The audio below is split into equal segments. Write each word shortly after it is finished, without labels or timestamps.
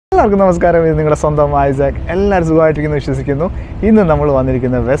എല്ലാവർക്കും നമസ്കാരം. ഇത് നിങ്ങളുടെ സ്വന്തം ഐസാക്. എല്ലാവരും സുഖമായിട്ടിരിക്കുന്നു വിശ്വസിക്കുന്നു. ഇന്ന് നമ്മൾ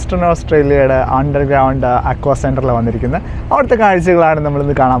വന്നിരിക്കുന്നത് വെസ്റ്റേൺ ഓസ്ട്രേലിയയുടെ അണ്ടർഗ്രൗണ്ട് അക്വാ സെൻറ്ററിൽ വന്നിരിക്കുന്നത്. അവിടുത്തെ കാഴ്ചകളാണ്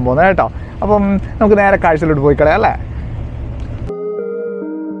നമ്മളിന്ന് കാണാൻ പോകുന്നത് കേട്ടോ. അപ്പം നമുക്ക് നേരെ കാഴ്ചയിലോട്ട് പോയി കളയാം അല്ലേ.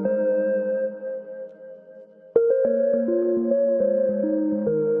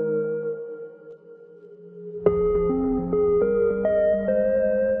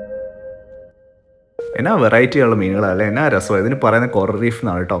 എന്നാ വെറൈറ്റിയുള്ള മീനുകളല്ലേ, എന്നാ രസമാണ്. ഇതിന് പറയുന്നത് കോറൽ റീഫ്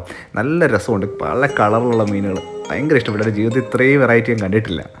എന്നാണ് കേട്ടോ. നല്ല രസമുണ്ട്, പല കളറിലുള്ള മീനുകൾ. ഭയങ്കര ഇഷ്ടപ്പെട്ട. ജീവിതത്തിൽ ഇത്രയും വെറൈറ്റി ഞാൻ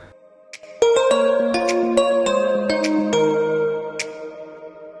കണ്ടിട്ടില്ല.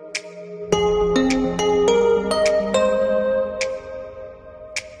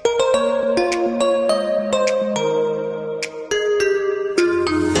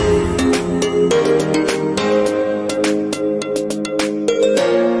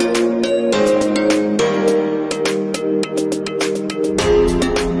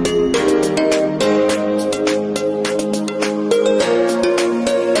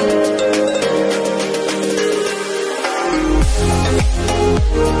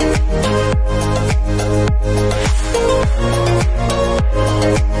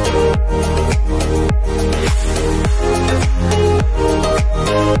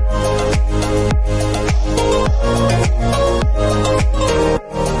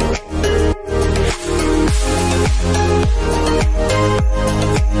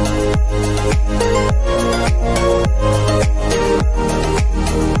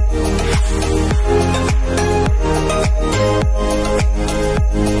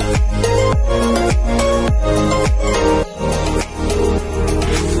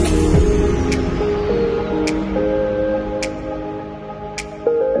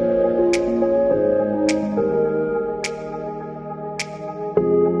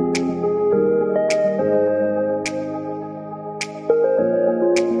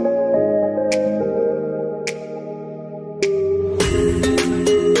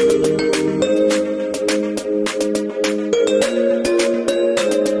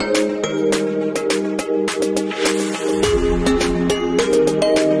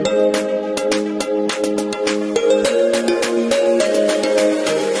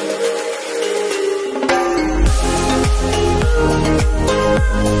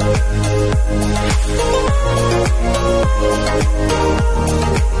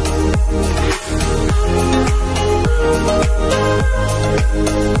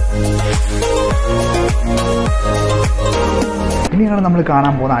 ഇനിയാണ് നമ്മൾ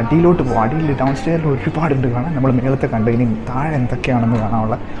കാണാൻ പോകുന്ന അടിയിലോട്ട് പോകും. അടിയിൽ ഡൗൺ സ്റ്റെയറിൽ ഒരുപാടുണ്ട് കാണാൻ. നമ്മൾ മേളത്തെ കണ്ട് ഇനി താഴെ എന്തൊക്കെയാണെന്ന്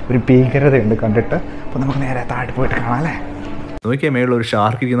കാണാനുള്ള ഒരു ഭീകരതയുണ്ട് കണ്ടിട്ട്. അപ്പോൾ നമുക്ക് നേരെ താഴെ പോയിട്ട് കാണാം അല്ലേ. നോക്കിയാൽ മേളിൽ ഒരു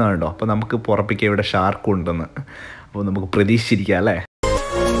ഷാർക്ക് ഇരിക്കുന്നതുണ്ടോ. അപ്പോൾ നമുക്ക് പുറപ്പിക്കുക ഇവിടെ ഷാർക്ക് ഉണ്ടെന്ന്. അപ്പോൾ നമുക്ക് പ്രതീക്ഷിച്ചിരിക്കാം അല്ലേ.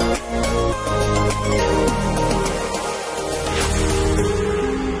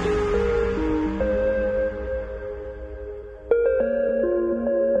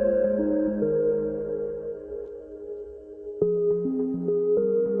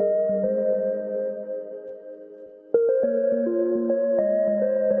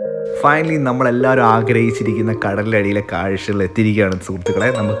 ഫൈനലി നമ്മളെല്ലാവരും ആഗ്രഹിച്ചിരിക്കുന്ന കടലിൻ്റെ അടിയിലെ കാഴ്ചകൾ എത്തിയിരിക്കുകയാണ് സുഹൃത്തുക്കളെ.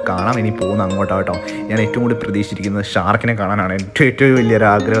 നമുക്ക് കാണാം. ഇനി പോകുന്ന അങ്ങോട്ടാട്ടോ. ഞാൻ ഏറ്റവും കൂടി പ്രതീക്ഷിച്ചിരിക്കുന്നത് ഷാർക്കിനെ കാണാനാണ്. ഏറ്റവും വലിയൊരു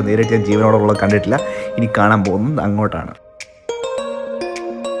ആഗ്രഹം. നേരിട്ട് ഞാൻ ജീവനോടുള്ളത് കണ്ടിട്ടില്ല. ഇനി കാണാൻ പോകുന്നത് അങ്ങോട്ടാണ്.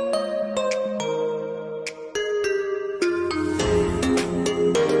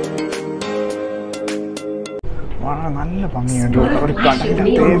 വളരെ നല്ല ഭംഗിയുണ്ട്. ഒരു കടലിൻ്റെ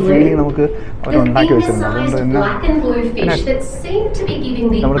അതേ ഫീലിംഗ് നമുക്ക് അവരുണ്ടാക്കി വെച്ചിട്ടുണ്ട്. അതുകൊണ്ട് തന്നെ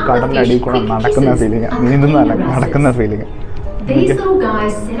നമ്മൾ കടലിൻ്റെ അടിയിൽ കൂടെ നടക്കുന്ന ഫീലിംഗ്, നീന്തുന്നതല്ല നടക്കുന്ന feeling. These little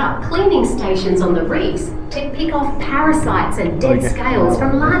guys set up cleaning stations on the reefs to pick off parasites and dead scales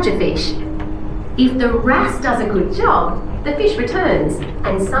from larger fish. If the wrasse does a good job, the fish returns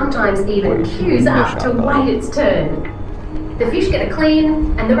and sometimes even queues up to wait its turn. The fish get a clean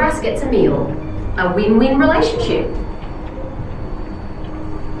and the wrasse gets a meal. A win-win relationship.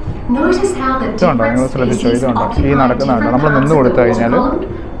 Notice how the different species occupy different parts of the water.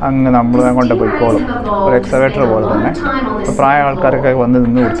 അങ്ങ് നമ്മൾ അങ്ങോട്ട് പോയിക്കോളും. ഒരു excavator പോലെ തന്നെ. ഇപ്പോൾ പ്രായ ആൾക്കാരൊക്കെ വന്ന്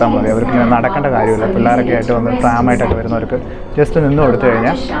നിന്ന് കൊടുത്താൽ മതി. അവർക്ക് നടക്കേണ്ട കാര്യമില്ല. പിള്ളേരൊക്കെ ആയിട്ട് വന്ന് പ്രായമായിട്ടൊക്കെ വരുന്നവർക്ക് ജസ്റ്റ് നിന്ന് കൊടുത്തു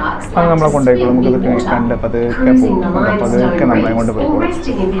കഴിഞ്ഞാൽ അത് നമ്മളെ കൊണ്ടുപോയിക്കോളും. നമുക്കിതൊക്കെ കണ്ട് പതുക്കെ പോകും. പതുക്കെ നമ്മളെ കൊണ്ട് പോയിക്കോളും.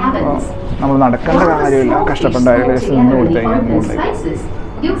 അപ്പോൾ നമ്മൾ നടക്കേണ്ട കാര്യമില്ല. കഷ്ടപ്പെട്ട ജസ്റ്റ് നിന്ന് കൊടുത്തു കഴിഞ്ഞാൽ കൊണ്ടുപോയി.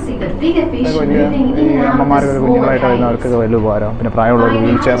 അമ്മമാർക്ക് കുഞ്ഞുങ്ങളായിട്ട് വരുന്നവർക്ക് വലിയ ഉപകാരം. പിന്നെ പ്രായമുള്ളവർ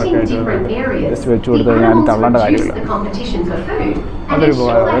വീൽ ചെയറൊക്കെ ആയിട്ട് ജസ്റ്റ് വെച്ച് കൊടുത്തു കഴിഞ്ഞാൽ തള്ളേണ്ട കാര്യമില്ല. അതൊരു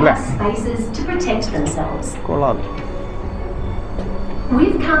ഉപകാരം അല്ലേ. കൊള്ളാം.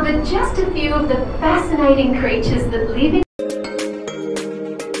 We've covered just a few of the fascinating creatures that live in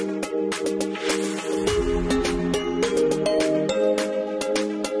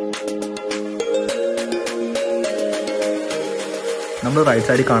നമ്മൾ റൈറ്റ്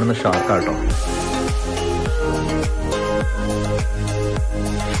സൈഡിൽ കാണുന്ന ഷാർക്കാട്ടോ.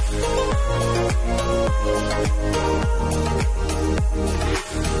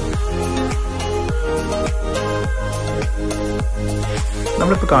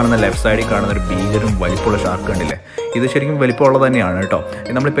 നമ്മളിപ്പോൾ കാണുന്ന ലെഫ്റ്റ് സൈഡിൽ കാണുന്ന ഒരു ഭീകരം വലിപ്പമുള്ള ഷാർക്ക് കണ്ടില്ലേ? ഇത് ശരിക്കും വലിപ്പമുള്ളത് തന്നെയാണ് കേട്ടോ.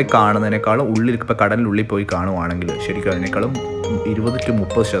 നമ്മളിപ്പോൾ കാണുന്നതിനേക്കാളും ഉള്ളിൽ, ഇപ്പോൾ കടലിനുള്ളിൽ പോയി കാണുവാണെങ്കിൽ ശരിക്കും അതിനേക്കാളും 20 to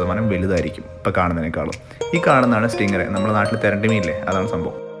 30% വലുതായിരിക്കും ഇപ്പോൾ കാണുന്നതിനേക്കാളും. ഈ കാണുന്നതാണ് സ്റ്റിംഗർ. നമ്മുടെ നാട്ടിൽ തെരണ്ടി മീനില്ലേ, അതാണ്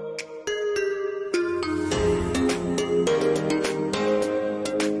സംഭവം.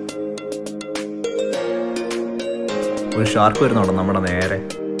 ഒരു ഷാർക്ക് വരുന്നുണ്ടോ നമ്മുടെ നേരെ.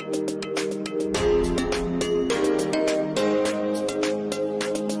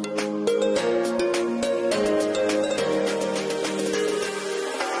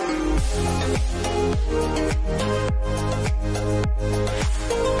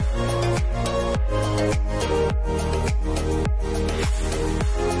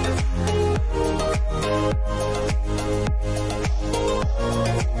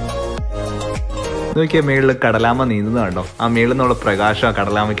 നോക്കിയാൽ മേളിൽ കടലാമ നീന്തുന്ന കണ്ടോ? ആ മേളിൽ നിന്നുള്ള പ്രകാശം ആ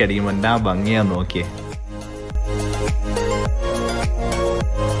കടലാമയ്ക്ക് അടിക്കുമ്പോൾ എന്നാ ഭംഗിയാന്ന് നോക്കിയേ.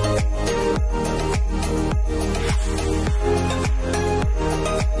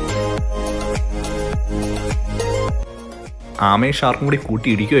 ആമയും ഷാർക്കും കൂടി കൂട്ടി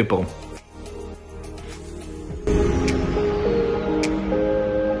ഇടിക്കുമോ ഇപ്പം?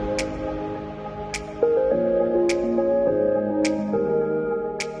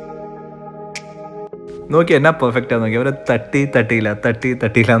 നോക്കി എന്നാ പെർഫെക്റ്റാ നോക്കി. അവരെ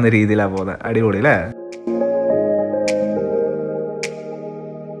തട്ടിയില്ല എന്ന രീതിയിലാണ് പോകുന്നത്. അടിപൊളി അല്ലേ?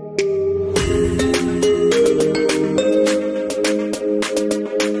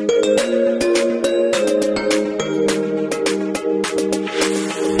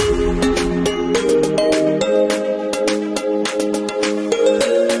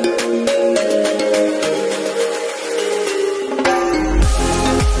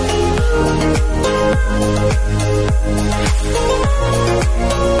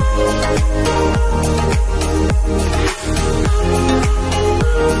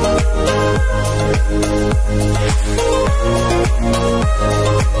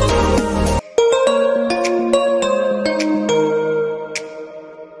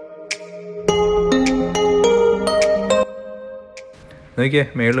 നോക്കിയേ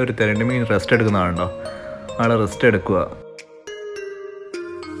മേളിലൊരു തെരണ്ടി മീൻ റെസ്റ്റ് എടുക്കുന്നതാണോ? ആളെ റെസ്റ്റ് എടുക്കുക.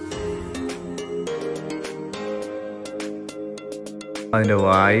 അതിൻ്റെ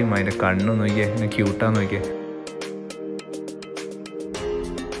വായും അതിൻ്റെ കണ്ണും നോക്കിയേ, എന്നെ ക്യൂട്ടാന്ന് നോക്കിയേ.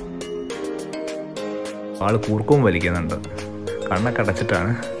 ആള് കൂർക്കും വലിക്കുന്നുണ്ട്. കണ്ണൊക്കെ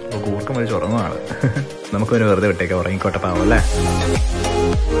അടച്ചിട്ടാണ്. അപ്പോൾ കൂർക്കം വലിച്ച് ഉറങ്ങുവാണ്. നമുക്കൊരു വെറുതെ വിട്ടേക്കാം, ഉറങ്ങിക്കോട്ടെ പാവം അല്ലേ?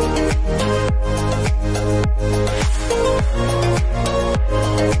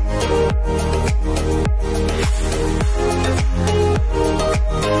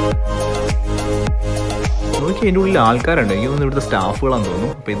 നോക്കി എൻ്റെ ഉള്ളിൽ ആൾക്കാരുണ്ട്. എനിക്ക് തോന്നുന്നു ഇവിടുത്തെ സ്റ്റാഫുകളാണെന്ന് തോന്നുന്നു.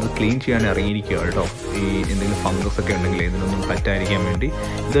 അപ്പോൾ ഇത് ക്ലീൻ ചെയ്യാൻ ഇറങ്ങിയിരിക്കുക കേട്ടോ. ഈ എന്തെങ്കിലും ഫംഗസ് ഒക്കെ ഉണ്ടെങ്കിൽ ഇതിനൊന്നും പറ്റാതിരിക്കാൻ വേണ്ടി.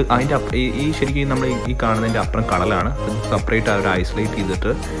 ഇത് അതിൻ്റെ ഈ ശരിക്കും നമ്മൾ ഈ കാണുന്നതിൻ്റെ അപ്പുറം കടലാണ്. സെപ്പറേറ്റ് അവർ ഐസൊലേറ്റ്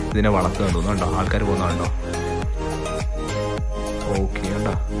ചെയ്തിട്ട് ഇതിനെ വളർത്തുന്നത് തോന്നുന്നുണ്ടോ? ആൾക്കാർ പോകുന്നുണ്ടോ? ഓക്കെ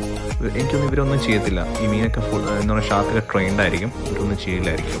കണ്ടോ? എനിക്കൊന്നും ഇവരൊന്നും ചെയ്യത്തില്ല. ഈ മീനൊക്കെ ഫുൾ എന്ന് പറഞ്ഞാൽ ഷാർക്കൊക്കെ ട്രെയിൻഡ് ആയിരിക്കും. ഇവരൊന്നും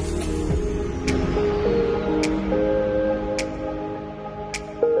ചെയ്യില്ലായിരിക്കും.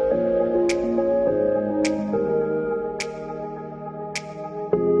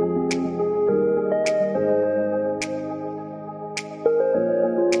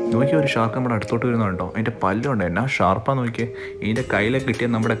 നോക്കിയാൽ ഒരു ഷാർക്ക് നമ്മുടെ അടുത്തോട്ട് വരുന്നുണ്ടോ? അതിൻ്റെ പല്ലുണ്ട്. എന്നാ ഷാർപ്പാന്ന് നോക്കിയേ. ഇതിൻ്റെ കയ്യിലൊക്കെ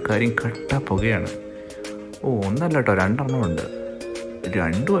കിട്ടിയാൽ നമ്മുടെ കാര്യം കട്ട പുകയാണ്. ഓ ഒന്നല്ല കേട്ടോ, 2 എണ്ണം ഉണ്ട്.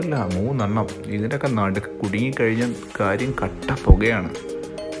 2 അല്ല 3 എണ്ണം. ഇതിൻ്റെയൊക്കെ നടുക്ക് കുടുങ്ങിക്കഴിഞ്ഞ കാര്യം കട്ട പുകയാണ്.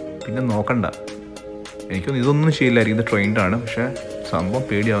 പിന്നെ നോക്കണ്ട. എനിക്കൊന്നും ഇതൊന്നും ചെയ്യില്ലായിരിക്കും. ഇത് ട്രെയിൻഡാണ്. പക്ഷേ സംഭവം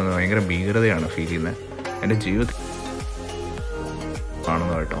പേടിയാവുന്നത്. ഭയങ്കര ഭീകരതയാണ് ഫീൽ ചെയ്യുന്നത്. എൻ്റെ ജീവിതത്തിൽ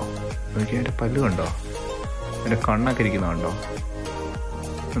കാണുന്നത് കേട്ടോ. നോക്കിയാൽ എൻ്റെ പല്ല് കണ്ടോ? എൻ്റെ കണ്ണൊക്കെ ഇരിക്കുന്നതുണ്ടോ?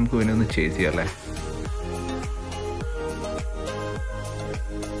 നമുക്ക് പിന്നെ ഒന്ന് ചേസ് ചെയ്യാമല്ലേ?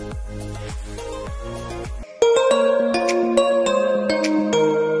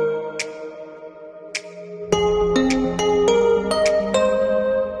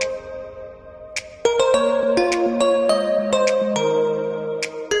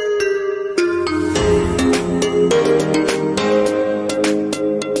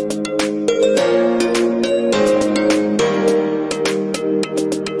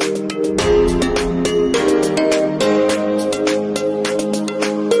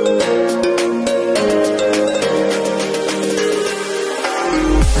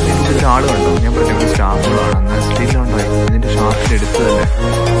 ഇതിൻ്റെ ആൾ കണ്ടോ, ഞാൻ പറഞ്ഞ സ്റ്റാഫുകളാണ്. എന്നാൽ സ്റ്റില്ലുണ്ടോ ഇതിൻ്റെ ഷാർക്കിൻ്റെ അടുത്ത് തന്നെ.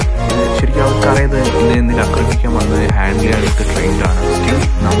 ഇത് ശരിക്കും അവർക്കറിയത് ഇത് എന്തിൽ ആക്രമിക്കാൻ വന്നത് ഹാൻഡിൽ ചെയ്യാനൊക്കെ ട്രെയിൻഡാണ്. സ്റ്റിൽ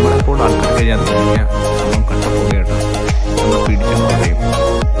നമ്മളെപ്പോൾ ആൾക്കാർ കഴിഞ്ഞാൽ അത് കഴിഞ്ഞാൽ സംഭവം കട്ടപ്പോകേട്ടോ, നമ്മൾ പിടിച്ചെന്ന് പറയും.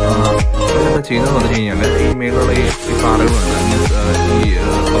 എന്താ ചെയ്യുന്നത് പറഞ്ഞു കഴിഞ്ഞാൽ ഈ മേലുള്ള ഈ പാറകളുണ്ട്, ഈ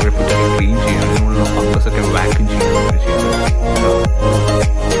കുഴപ്പത്തൊക്കെ ക്ലീൻ ചെയ്യണം, അതിനുള്ള ഫംഗസൊക്കെ വാക്യൂം ചെയ്യണം അവർ ചെയ്യുന്നത്.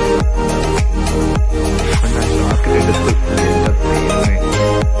 ഷാർക്കിൻ്റെ അടുത്ത് എന്താ ചെയ്യുന്നത്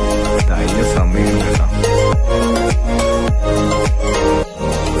അതിൻ്റെ സമയം കേട്ടോ.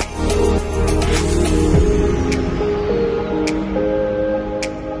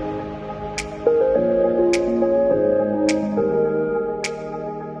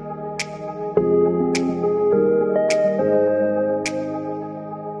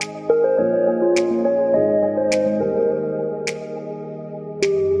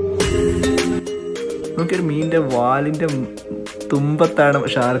 നോക്കിയൊരു മീനിൻ്റെ വാലിൻ്റെ തുമ്പത്താണ്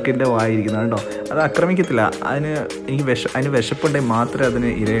ഷാർക്കിൻ്റെ വായിരിക്കുന്നത് കേട്ടോ. അത് ആക്രമിക്കത്തില്ല, അതിന് വിശപ്പുണ്ടെങ്കിൽ മാത്രമേ അതിന്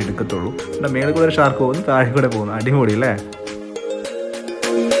ഇര എടുക്കത്തുള്ളൂ. പിന്നെ മേളിൽ കൂടെ ഒരു ഷാർക്ക് പോകുന്നു, താഴെ കൂടെ പോകുന്നു. അടിപൊളി അല്ലേ?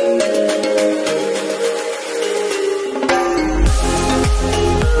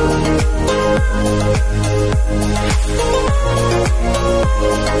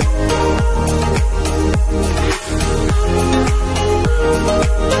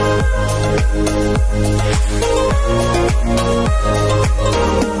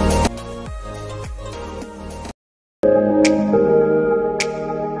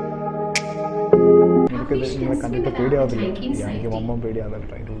 നിങ്ങളെ കണ്ടിട്ട് പേടിയാവത്തില്ല, എനിക്ക് മൊമ്മം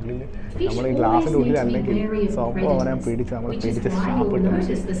പേടിയാവുന്നില്ല. അതിൻ്റെ ഉള്ളിൽ നമ്മൾ ഈ ഗ്ലാസിൻ്റെ ഉള്ളിൽ അല്ലെങ്കിൽ സോപ്പ് അവനെ പിടിച്ച് നമ്മളെ പിടിച്ച് സ്റ്റാപ്പിട്ട്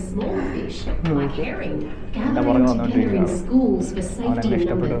എൻ്റെ പുറകെ വന്നുകൊണ്ടിരിക്കുകയാണ്. അവനെന്നെ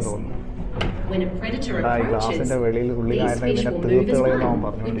ഇഷ്ടപ്പെട്ടെന്ന് തോന്നുന്നു. ഈ ഗ്ലാസിൻ്റെ വെളിയിൽ ഉള്ളിലായിരുന്നെങ്കിൽ ഇതിനെ തീർത്ത് കളയുന്ന അവൻ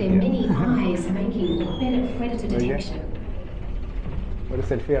പറഞ്ഞുകൊണ്ടിരിക്കുക. ഒരു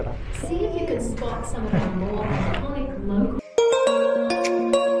സെൽഫി ആടാ.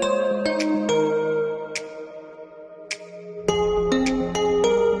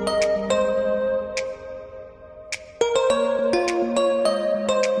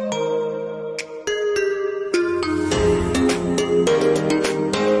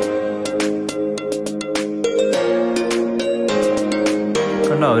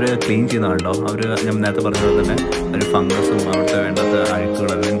 അവർ ക്ലീൻ ചെയ്യുന്നുണ്ടോ, അവർ ഞാൻ നേരത്തെ പറഞ്ഞത് തന്നെ ഒരു ഫംഗസും അവിടുത്തെ വേണ്ടാത്ത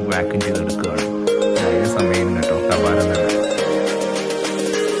അഴുക്കുകളെല്ലാം വാക്യൂം ചെയ്തെടുക്കുകയാണ്. അതിന് സമയം കേട്ടോ, തപാരം തന്നെ.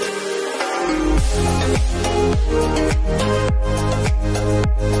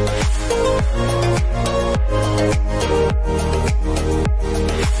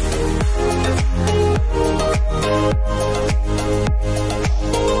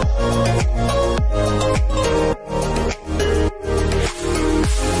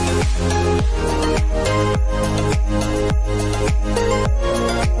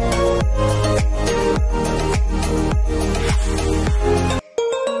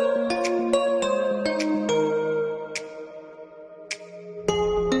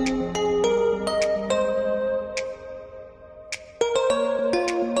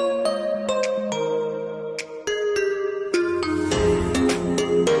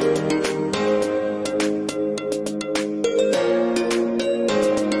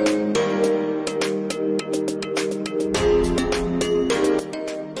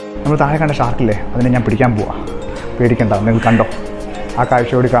 നമ്മൾ താഴെ കണ്ട ഷാർക്കില്ലേ, അതിനെ ഞാൻ പിടിക്കാൻ പോവാം. പേടിക്കണ്ട, നിങ്ങൾ കണ്ടോ, ആ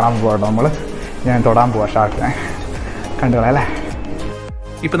കാഴ്ച കൂടി കാണാൻ പോകാട്ടോ. ഞാൻ തൊടാൻ പോവാം ഷാർക്കിനെ. കണ്ടുകളല്ലേ?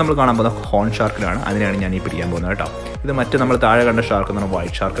 ഇപ്പോൾ നമ്മൾ കാണാൻ പോകുന്ന ഹോൺ ഷാർക്കിനാണ്. അതിനെയാണ് ഞാൻ ഈ പിടിക്കാൻ പോകുന്നത് കേട്ടോ. ഇത് മറ്റേ നമ്മൾ താഴെ കണ്ട ഷാർക്ക് എന്ന് പറഞ്ഞാൽ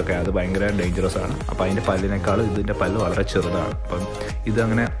വൈറ്റ് ഷാർക്കൊക്കെ, അത് ഭയങ്കര ഡേഞ്ചറസ് ആണ്. അപ്പോൾ അതിൻ്റെ പല്ലിനേക്കാളും ഇതിൻ്റെ പല്ല് വളരെ ചെറുതാണ്. അപ്പം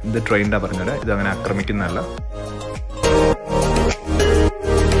ഇത് ട്രെയിൻഡാണ് പറഞ്ഞത്, ഇതങ്ങനെ ആക്രമിക്കുന്നതല്ല.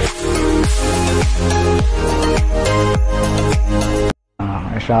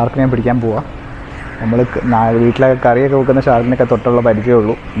 ഷാർക്കിനെ പിടിക്കാൻ പോവാം. നമ്മൾ വീട്ടിലൊക്കെ കറിയൊക്കെ വെക്കുന്ന ഷാർക്കിനൊക്കെ തൊട്ടുള്ള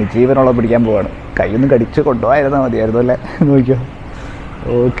പരിചയമുള്ളൂ. ജീവനുള്ള പിടിക്കാൻ പോവാണ്. കൈയൊന്നും കടിച്ച് കൊണ്ടുപോയിരുന്നാൽ മതിയായിരുന്നു അല്ലേ? നോക്കിയോ?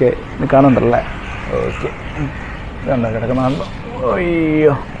 ഓക്കെ, കാണുന്നുണ്ടല്ലേ? ഓക്കെ, ഇതുണ്ടോ കിടക്കുന്നുണ്ടോ?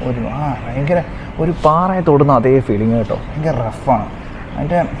 അയ്യോ, ഭയങ്കര ഒരു പാറയെ തൊടുന്ന അതേ ഫീലിങ് കേട്ടോ. ഭയങ്കര റഫാണ്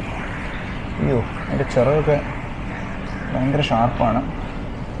അതിൻ്റെ ചിറകൊക്കെ ഭയങ്കര ഷാർപ്പാണ്.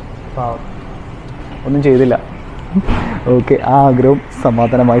 ഒന്നും ചെയ്തില്ല. ഓക്കെ, ആ ആഗ്രഹം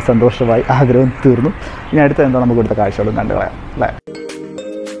സമാധാനമായി സന്തോഷമായി ആഗ്രഹം തീർന്നു. ഇനി അടുത്ത എന്താ നമുക്ക് ഇവിടുത്തെ കാഴ്ചകളും കണ്ടു കളയാം അല്ലേ?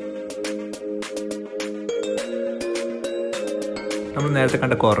 നമ്മൾ നേരത്തെ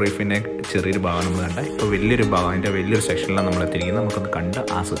കണ്ട കോറൽ റീഫിൻ്റെ ചെറിയൊരു ഭാഗം നമ്മൾ കണ്ട, ഇപ്പോൾ വലിയൊരു ഭാഗം, അതിൻ്റെ വലിയൊരു സെക്ഷനിലാണ് നമ്മൾ എത്തിയിരിക്കുന്നത്. നമുക്കൊന്ന് കണ്ട്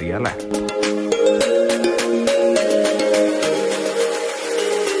ആസ്വദിക്കാം അല്ലേ?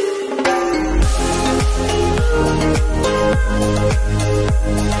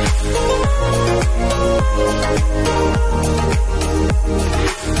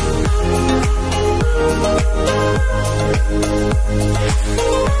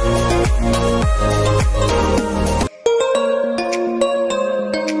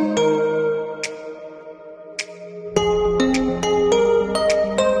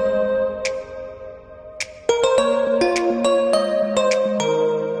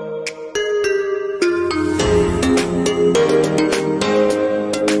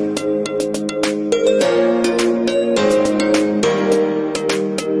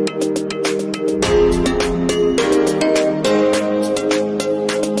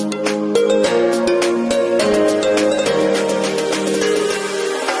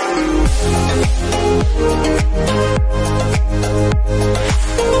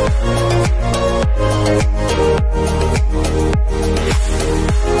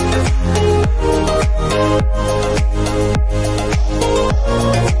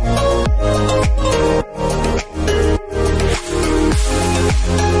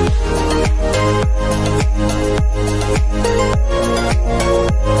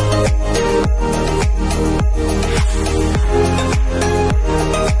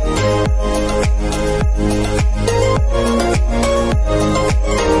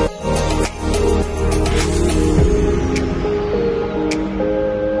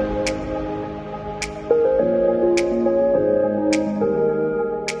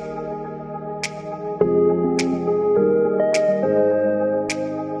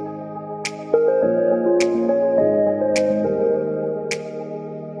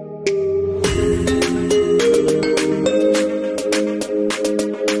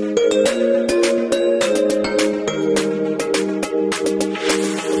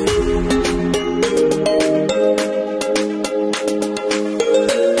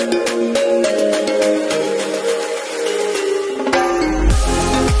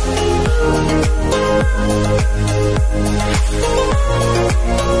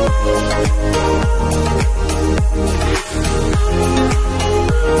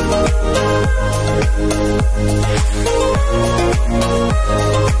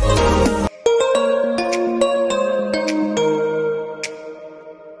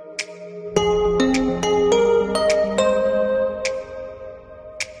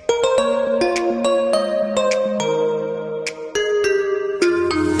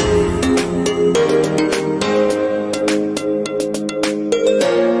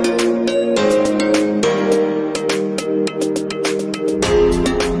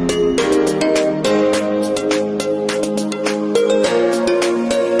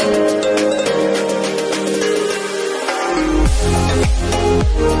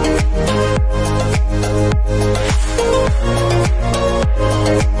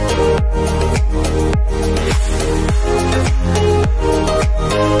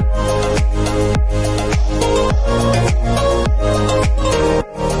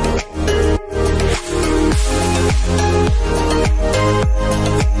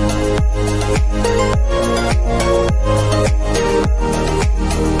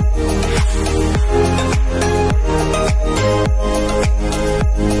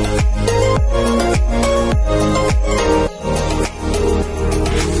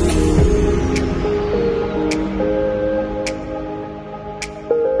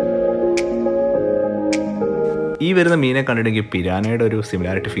 മീനെ കണ്ടിട്ട് എനിക്ക് പിരാനയുടെ ഒരു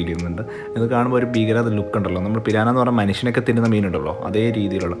സിമിലാരിറ്റി ഫീൽ ചെയ്യുന്നുണ്ട്. ഇത് കാണുമ്പോൾ ഒരു ഭീകരത ലുക്ക് ഉണ്ടല്ലോ. നമ്മൾ പിരാന എന്ന് പറഞ്ഞാൽ മനുഷ്യനൊക്കെ തിന്നുന്ന മീനുണ്ടല്ലോ, അതേ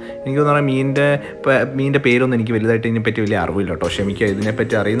രീതിയിലുള്ള. എനിക്ക് പറഞ്ഞാൽ മീനിൻ്റെ പേരൊന്നും എനിക്ക് വലുതായിട്ട് ഇതിനെപ്പറ്റി വലിയ അറിവില്ല കേട്ടോ. ക്ഷമിക്കുക,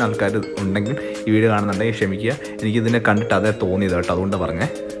 ഇതിനെപ്പറ്റി അറിയുന്ന ആൾക്കാർ ഉണ്ടെങ്കിൽ ഈ വീഡിയോ കാണുന്നുണ്ടെങ്കിൽ ക്ഷമിക്കുക. എനിക്കിതിനെ കണ്ടിട്ട് അതേ തോന്നിയത് കേട്ടോ, അതുകൊണ്ട് പറഞ്ഞേ.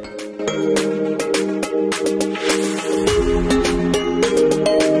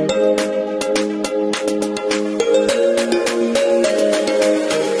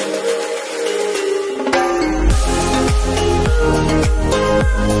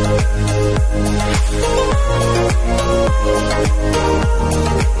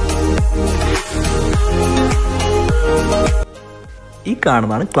 ഈ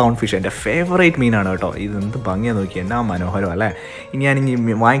കാണുന്നതാണ് ക്ലൗൺ ഫിഷ്. എൻ്റെ ഫേവറേറ്റ് മീനാണ് കേട്ടോ. ഇത് എന്ത് ഭംഗിയാണ് നോക്കി, എന്നാ മനോഹരം അല്ലേ. ഇനി ഞാനിനി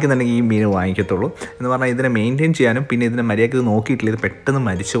വാങ്ങിക്കുന്നുണ്ടെങ്കിൽ ഈ മീൻ വാങ്ങിക്കത്തുള്ളൂ. എന്ന് പറഞ്ഞാൽ ഇതിനെ മെയിൻറ്റെയിൻ ചെയ്യാനും പിന്നെ ഇതിനെ മര്യാദയ്ക്ക് നോക്കിയിട്ടില്ല, ഇത് പെട്ടെന്ന്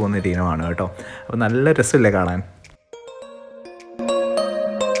മരിച്ചു പോകുന്ന ഒരു ഇനമാണ് കേട്ടോ. അപ്പോൾ നല്ല രസമില്ലേ കാണാൻ.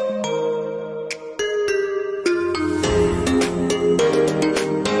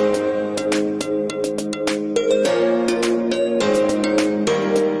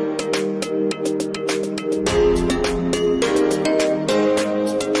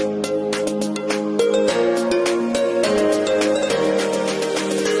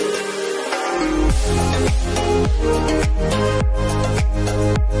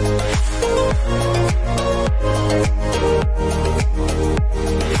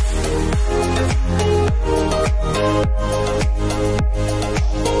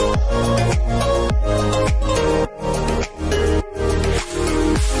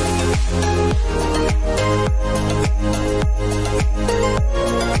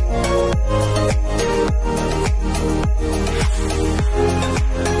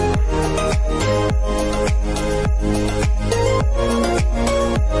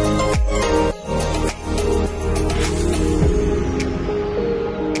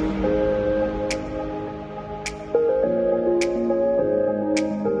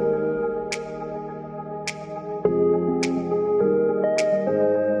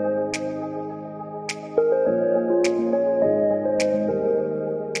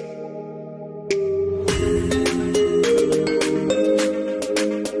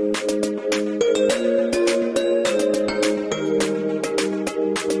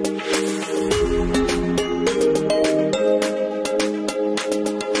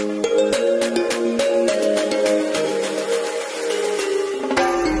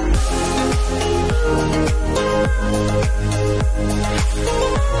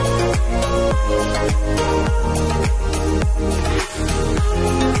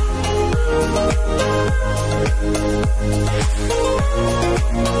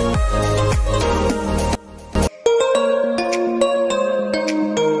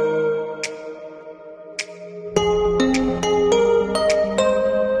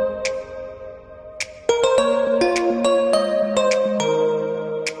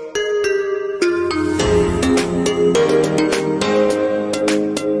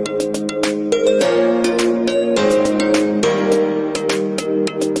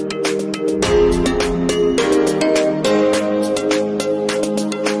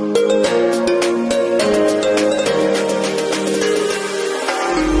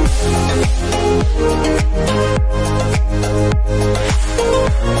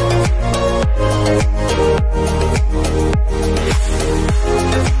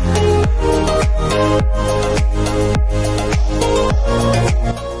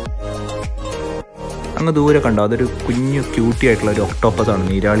 അങ്ങ് ദൂരെ കണ്ടോ, അതൊരു കുഞ്ഞു ക്യൂട്ടി ആയിട്ടുള്ള ഒരു ഒക്ടോപ്പസാണ്,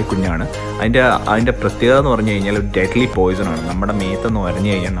 നീരാളി കുഞ്ഞാണ്. അതിൻ്റെ പ്രത്യേകത എന്ന് പറഞ്ഞു കഴിഞ്ഞാൽ ഒരു ഡെഡ്ലി പോയിസണാണ്. നമ്മുടെ മേത്തൊന്ന്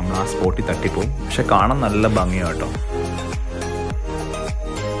ഉരഞ്ഞു കഴിഞ്ഞാൽ നമ്മൾ ആ സ്പോട്ടിൽ തട്ടിപ്പോവും. പക്ഷെ കാണാൻ നല്ല ഭംഗിയാണ് കേട്ടോ.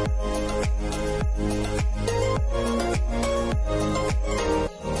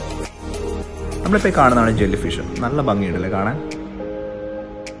 നമ്മളിപ്പോൾ കാണുന്നതാണ് ജെല്ലി ഫിഷ്. നല്ല ഭംഗിയുണ്ടല്ലേ കാണാൻ.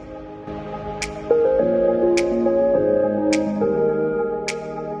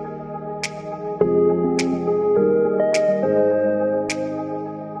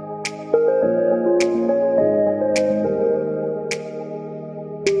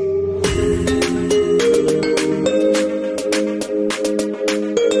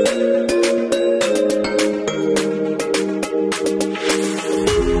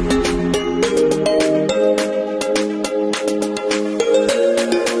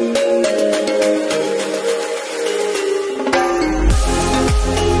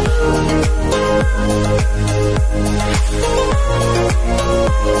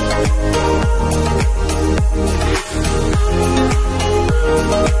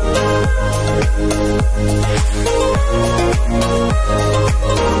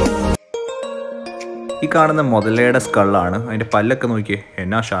 ഈ കാണുന്ന മുതലയുടെ സ്കള്ളാണ്. അതിൻ്റെ പല്ലൊക്കെ നോക്കിയേ,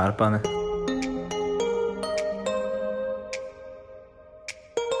 എന്നാ ഷാർപ്പാണ്.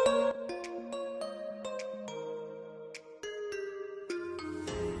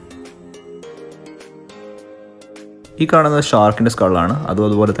 ഈ കാണുന്നത് ഷാർക്കിൻ്റെ സ്കളാണ്.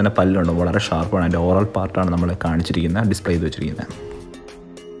 അതുപോലെ തന്നെ പല്ലുണ്ട്, വളരെ ഷാർപ്പാണ്. അതിൻ്റെ ഓറൽ പാർട്ടാണ് നമ്മൾ കാണിച്ചിരിക്കുന്നത്, ഡിസ്പ്ലേ ചെയ്ത് വെച്ചിരിക്കുന്നത്.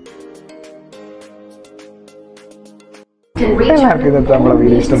 എല്ലാവർക്കും ഇന്നത്തെ നമ്മളെ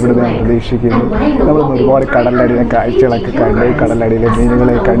വീഡിയോ ഇഷ്ടപ്പെടുന്ന ഞാൻ പ്രതീക്ഷിക്കുന്നു. നമ്മളിന്ന് ഒരുപാട് കടലടിയിലെ കാഴ്ചകളൊക്കെ കണ്ട്, കടലടിയിലെ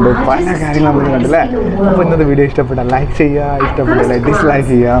മീനുകളെ കണ്ട്, പല കാര്യങ്ങളും നമ്മൾ കണ്ടല്ലേ. അപ്പോൾ ഇന്നത്തെ വീഡിയോ ഇഷ്ടപ്പെട്ടാൽ ലൈക്ക് ചെയ്യുക, ഇഷ്ടപ്പെട്ടില്ല ഡിസ്ലൈക്ക്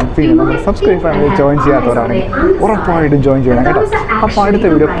ചെയ്യുക. പിന്നെ നമ്മൾ സബ്സ്ക്രൈബ് ചെയ്യാൻ ജോയിൻ ചെയ്യാത്തവരാണെങ്കിൽ ഉറപ്പായിട്ടും ജോയിൻ ചെയ്യണം കേട്ടോ. അപ്പോൾ അടുത്ത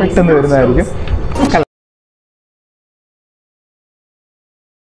വീഡിയോ പെട്ടെന്ന് വരുന്നതായിരിക്കും.